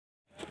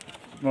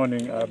This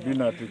morning I've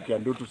been at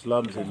Kenyans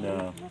slums in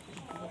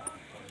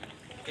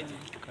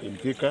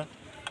Thika,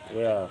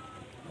 where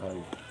I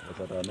was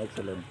at an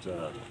excellent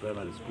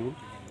primary school,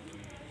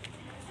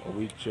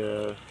 which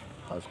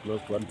has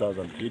close to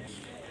 1,000 kids.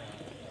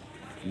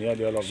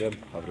 Nearly all of them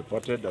have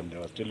reported, and they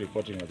were still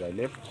reporting as I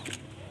left.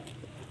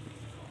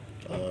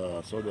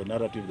 So the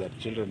narrative that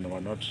children were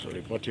not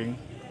reporting,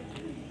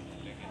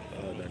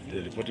 that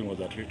the reporting was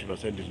at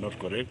 50% is not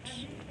correct.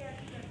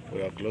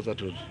 We are closer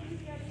to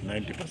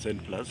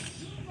 90%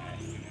 plus.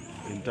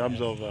 In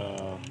terms of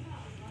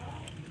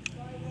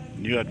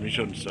new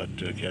admissions at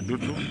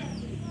Kiandutu,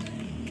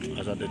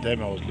 as at the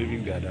time I was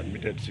leaving, they had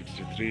admitted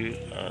 63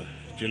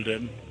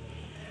 children,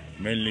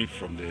 mainly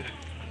from the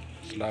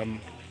slum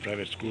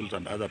private schools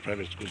and other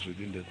private schools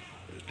within the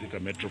Thika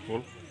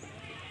metropole.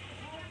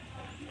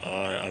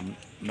 I'm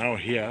now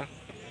here.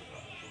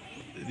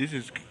 This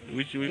is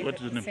what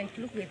is the name? St.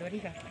 Luke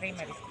Gidwariga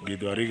Primary School.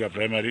 Gidwariga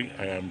Primary.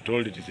 I am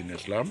told it is in a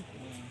slum,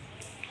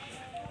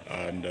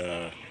 and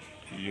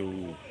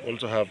you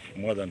also have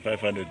more than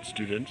 500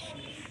 students.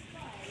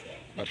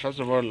 But first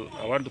of all,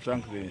 I want to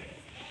thank the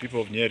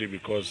people of Nyeri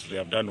because they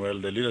have done well.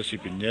 The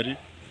leadership in Nyeri,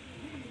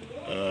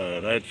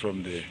 right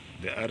from the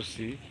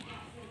RC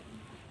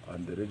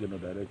and the Regional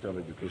Director of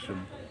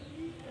Education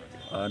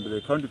and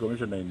the County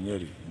Commissioner in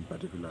Nyeri in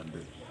particular, and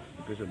the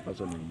education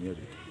person in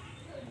Nyeri.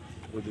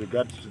 With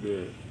regards to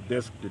the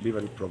desk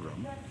delivery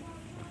program,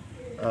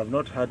 I have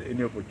not had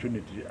any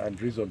opportunity and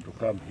reason to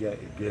come here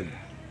again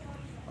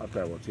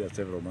after I was here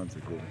several months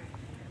ago,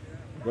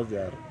 because they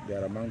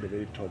are among the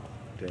very top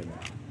 10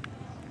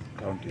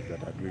 counties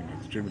that are doing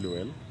extremely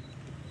well,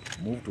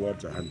 move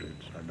towards 100,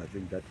 and I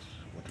think that's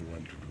what we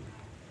want to do.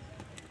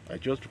 I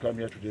chose to come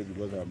here today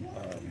because I'm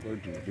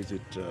going to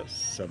visit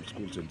some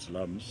schools and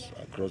slums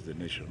across the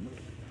nation.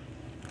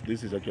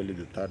 This is actually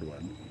the third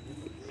one,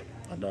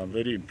 and I'm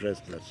very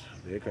impressed that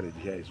the acreage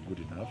here is good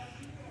enough.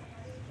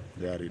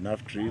 There are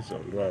enough trees,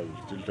 although I will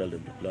still tell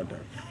them to plant a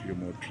few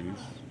more trees.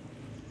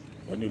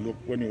 When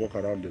you walk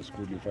around the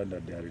school, you find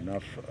that there are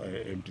enough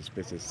empty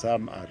spaces.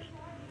 Some are,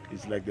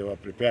 it's like they were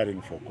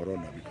preparing for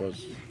Corona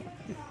because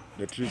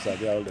the trees are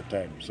there all the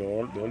time.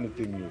 So the only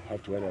thing you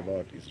have to worry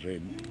about is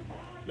rain.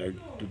 Like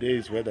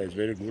today's weather is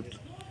very good.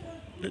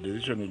 The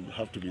decision will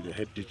have to be the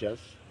head teachers,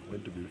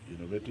 going to be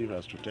innovative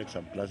as to take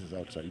some classes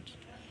outside.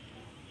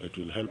 It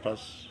will help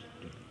us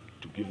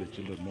to give the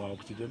children more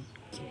oxygen.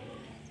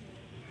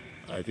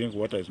 I think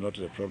water is not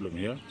a problem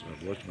here.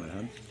 I've washed my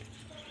hands.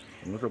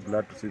 I'm also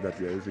glad to see that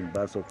we are using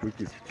bar soap,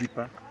 which is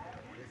cheaper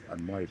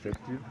and more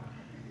effective.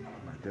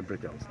 My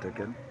temperature was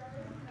taken.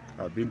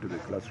 I've been to the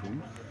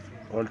classrooms.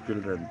 All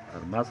children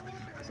are masked.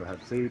 As I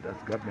have said, as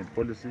government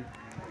policy,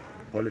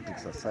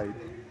 politics aside,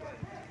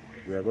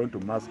 we are going to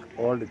mask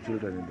all the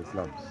children in the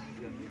slums.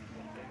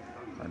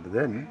 And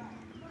then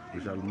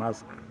we shall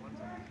mask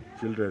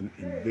children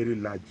in very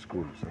large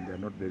schools, and they are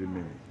not very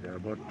many. There are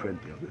about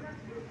 20 of them.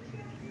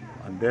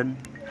 And then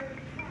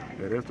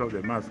the rest of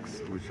the masks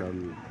we shall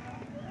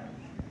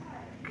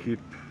keep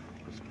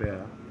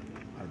spare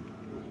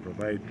and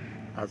provide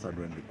as and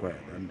when required.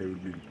 And they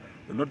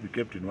will not be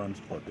kept in one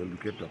spot, they will be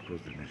kept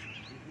across the nation.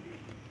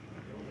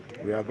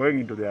 We are going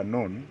into the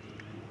unknown,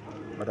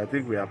 but I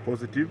think we are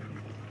positive.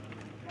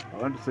 I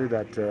want to say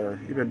that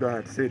even though I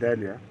had said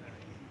earlier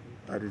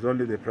that it's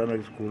only the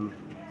primary school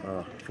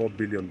 4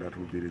 billion that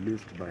will be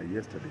released by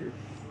yesterday,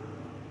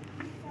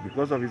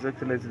 because of His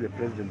Excellency the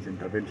President's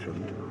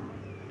intervention,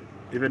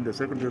 even the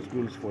secondary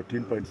schools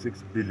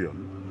 14.6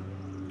 billion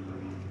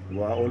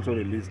were also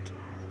released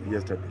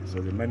yesterday. So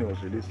the money was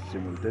released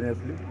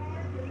simultaneously,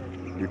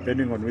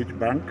 depending on which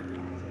bank.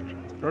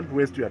 Don't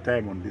waste your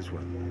time on this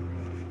one.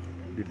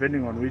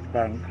 Depending on which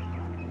bank,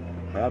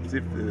 perhaps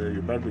if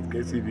you bank with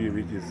KCB,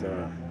 which is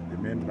the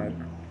main bank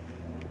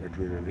that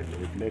will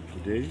reflect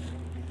today,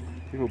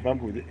 if you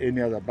bank with any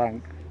other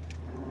bank,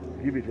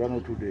 give it 1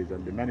 or 2 days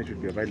and the money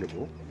should be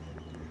available.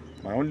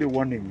 My only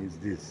warning is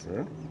this.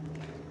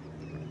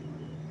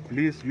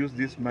 Please use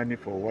this money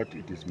for what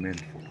it is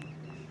meant for.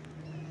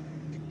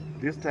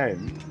 This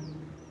time,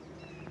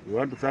 we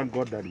want to thank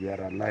God that we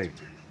are alive.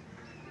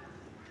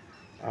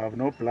 I have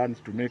no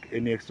plans to make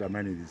any extra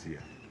money this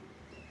year.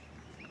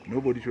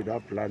 Nobody should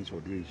have plans for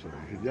doing so.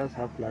 You should just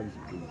have plans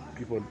to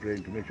keep on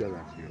praying to make sure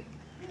that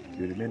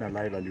you remain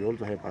alive and you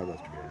also help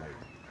others to be alive.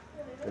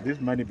 So this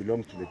money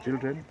belongs to the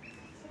children,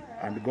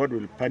 and God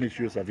will punish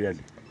you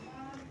severely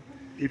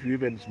if you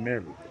even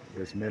smell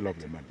the smell of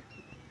the money.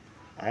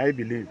 I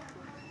believe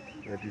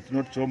that it's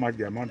not so much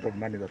the amount of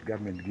money that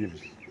government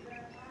gives,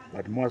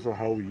 but more so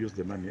how we use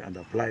the money and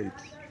apply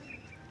it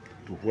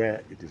to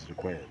where it is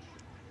required.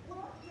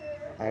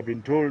 I've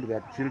been told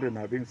that children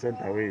are being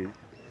sent away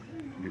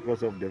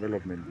because of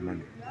development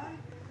money.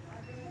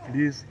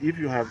 Please, if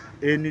you have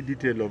any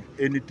detail of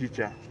any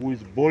teacher who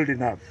is bold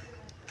enough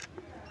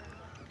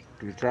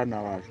to return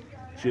our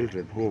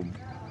children home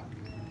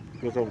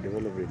because of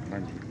development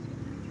money,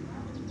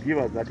 give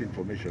us that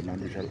information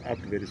and we shall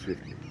act very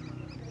swiftly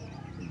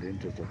in the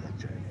interest of that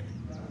child.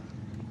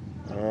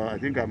 I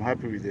think I'm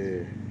happy with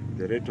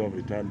the rate of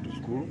return to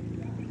school.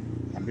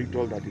 I'm being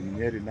told that in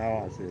Nyeri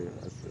now,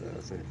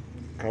 as a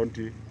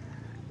county,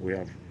 we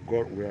have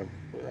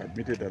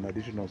admitted an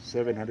additional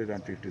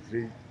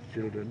 753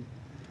 children,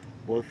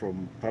 both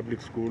from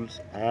public schools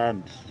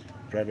and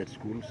private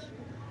schools.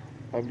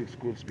 Public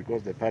schools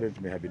because the parents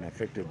may have been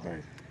affected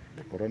by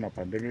the corona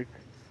pandemic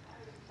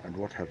and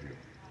what have you.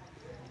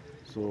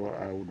 So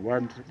I would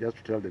want just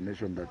to tell the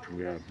nation that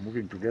we are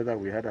moving together.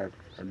 We had a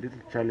little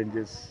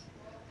challenges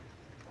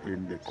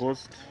in the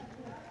coast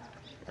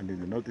and in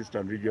the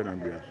northeastern region,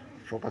 and we are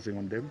focusing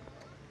on them.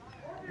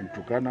 In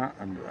Turkana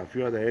and a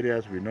few other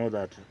areas, we know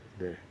that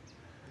the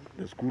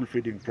school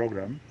feeding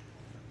program,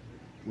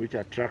 which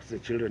attracts the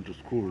children to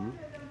school,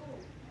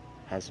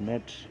 has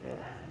not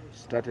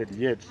started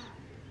yet.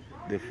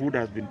 The food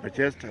has been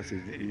purchased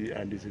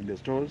and is in the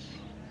stores.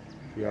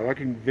 We are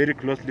working very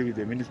closely with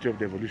the Ministry of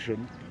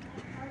Devolution.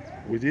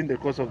 Within the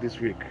course of this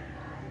week,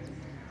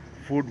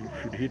 food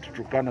should hit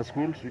Turkana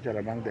schools, which are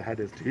among the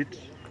hardest hit,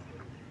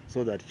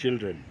 so that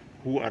children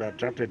who are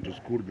attracted to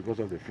school because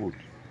of the food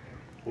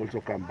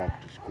also come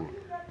back to school.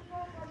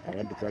 I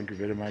want to thank you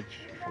very much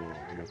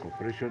for your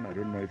cooperation. I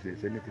don't know if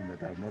there's anything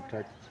that I have not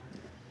touched,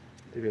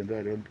 even though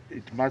I don't.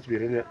 It must be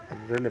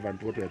relevant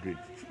to what we are doing.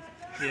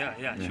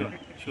 Yeah,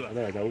 sure.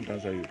 Otherwise, I won't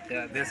answer you.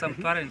 Yeah, there are some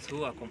parents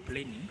who are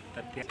complaining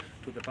that they are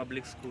to the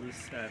public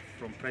schools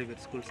from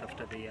private schools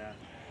after their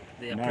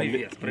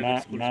previous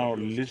private schools. Now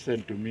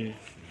listen to me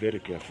very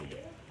carefully,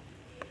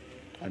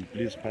 and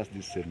please pass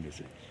this same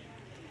message.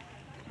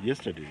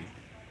 Yesterday,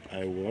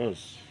 I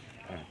was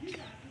at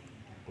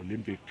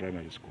Olympic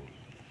Primary School,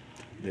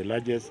 the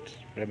largest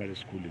primary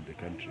school in the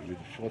country with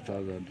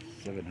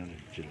 4,700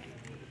 children.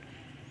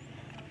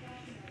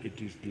 It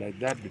is like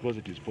that because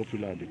it is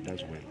popular and it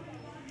does well.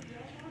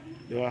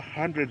 There were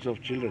hundreds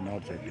of children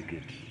outside the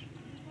gate.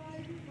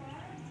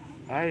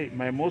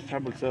 My most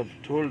humble self,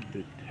 told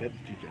the head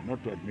teacher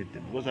not to admit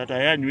them because at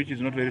Ayani, which is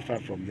not very far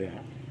from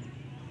there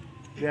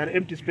are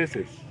empty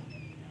spaces.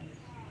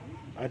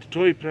 At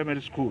Toi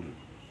Primary School,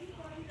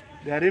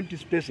 there are empty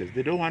spaces.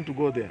 They don't want to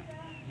go there.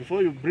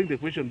 Before you bring the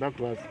question back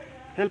to us,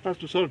 help us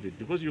to solve it,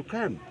 because you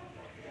can.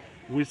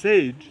 We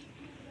said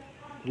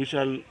we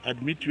shall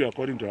admit you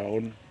according to our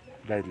own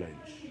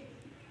guidelines.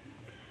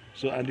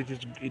 So, and it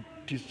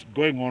is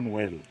going on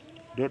well.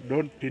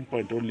 Don't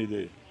pinpoint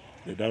only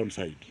the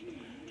downside.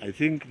 I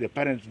think the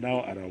parents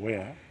now are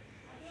aware.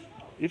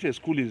 If a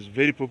school is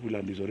very popular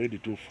and is already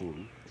too full,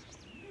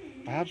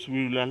 perhaps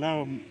we will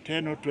allow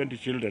 10 or 20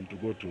 children to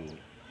go to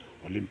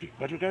Olympic.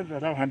 But we can't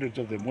allow hundreds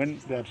of them when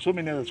there are so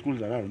many other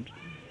schools around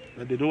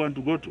that they don't want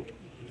to go to.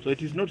 So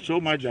it is not so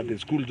much that the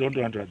schools don't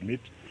want to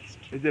admit,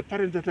 it's the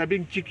parents that are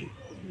being cheeky.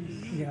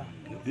 Yeah.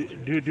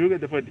 Do you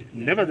get the point?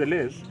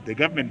 Nevertheless, the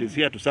government is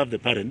here to serve the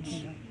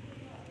parents,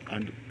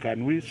 and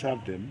can we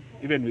serve them,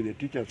 even with the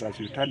teachers, as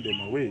you turn them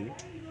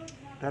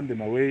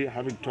away,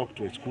 having talked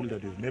to a school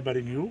that is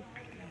neighboring you,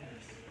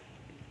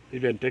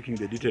 even taking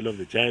the detail of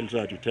the child so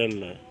that you tell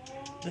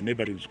the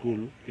neighboring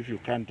school, if you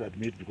can't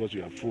admit because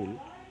you are full,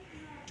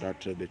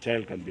 that the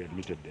child can be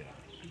admitted there.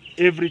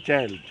 Every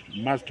child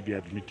must be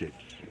admitted.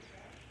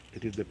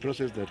 It is the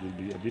process that will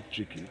be a bit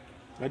tricky,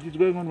 but it's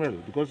going on well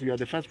because you are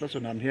the first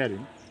person I'm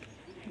hearing.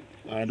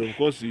 And of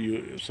course,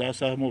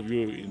 some of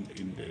you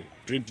in the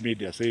print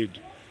media said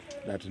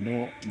that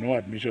no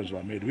admissions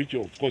were made, which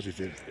of course is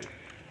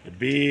a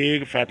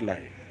big fat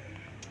lie.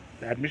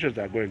 The admissions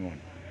are going on.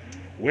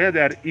 Where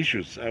there are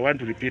issues, I want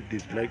to repeat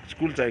this, like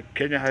schools like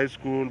Kenya High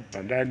School,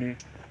 Pangani,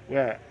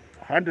 where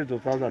hundreds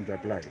of thousands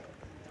apply.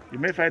 You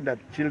may find that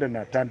children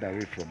are turned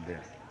away from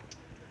there.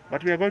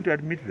 But we are going to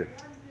admit them.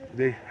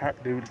 They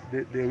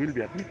will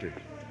be admitted.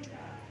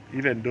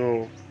 Even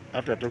though,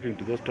 after talking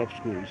to those top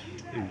schools,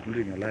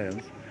 including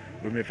Alliance,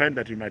 we may find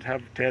that we might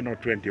have 10 or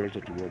 20 also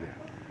to go there.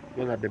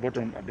 Because at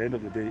the end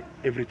of the day,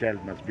 every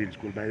child must be in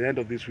school. By the end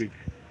of this week,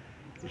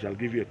 we shall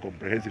give you a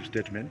comprehensive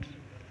statement,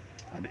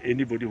 and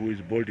anybody who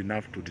is bold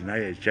enough to deny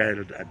a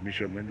child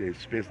admission when there is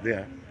space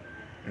there,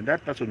 and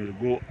that person will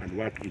go and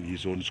work in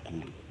his own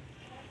school,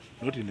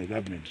 not in a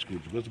government school,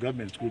 because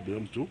government school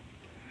belongs to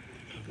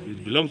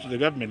the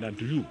government and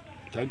to you.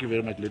 Thank you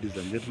very much, ladies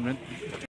and gentlemen.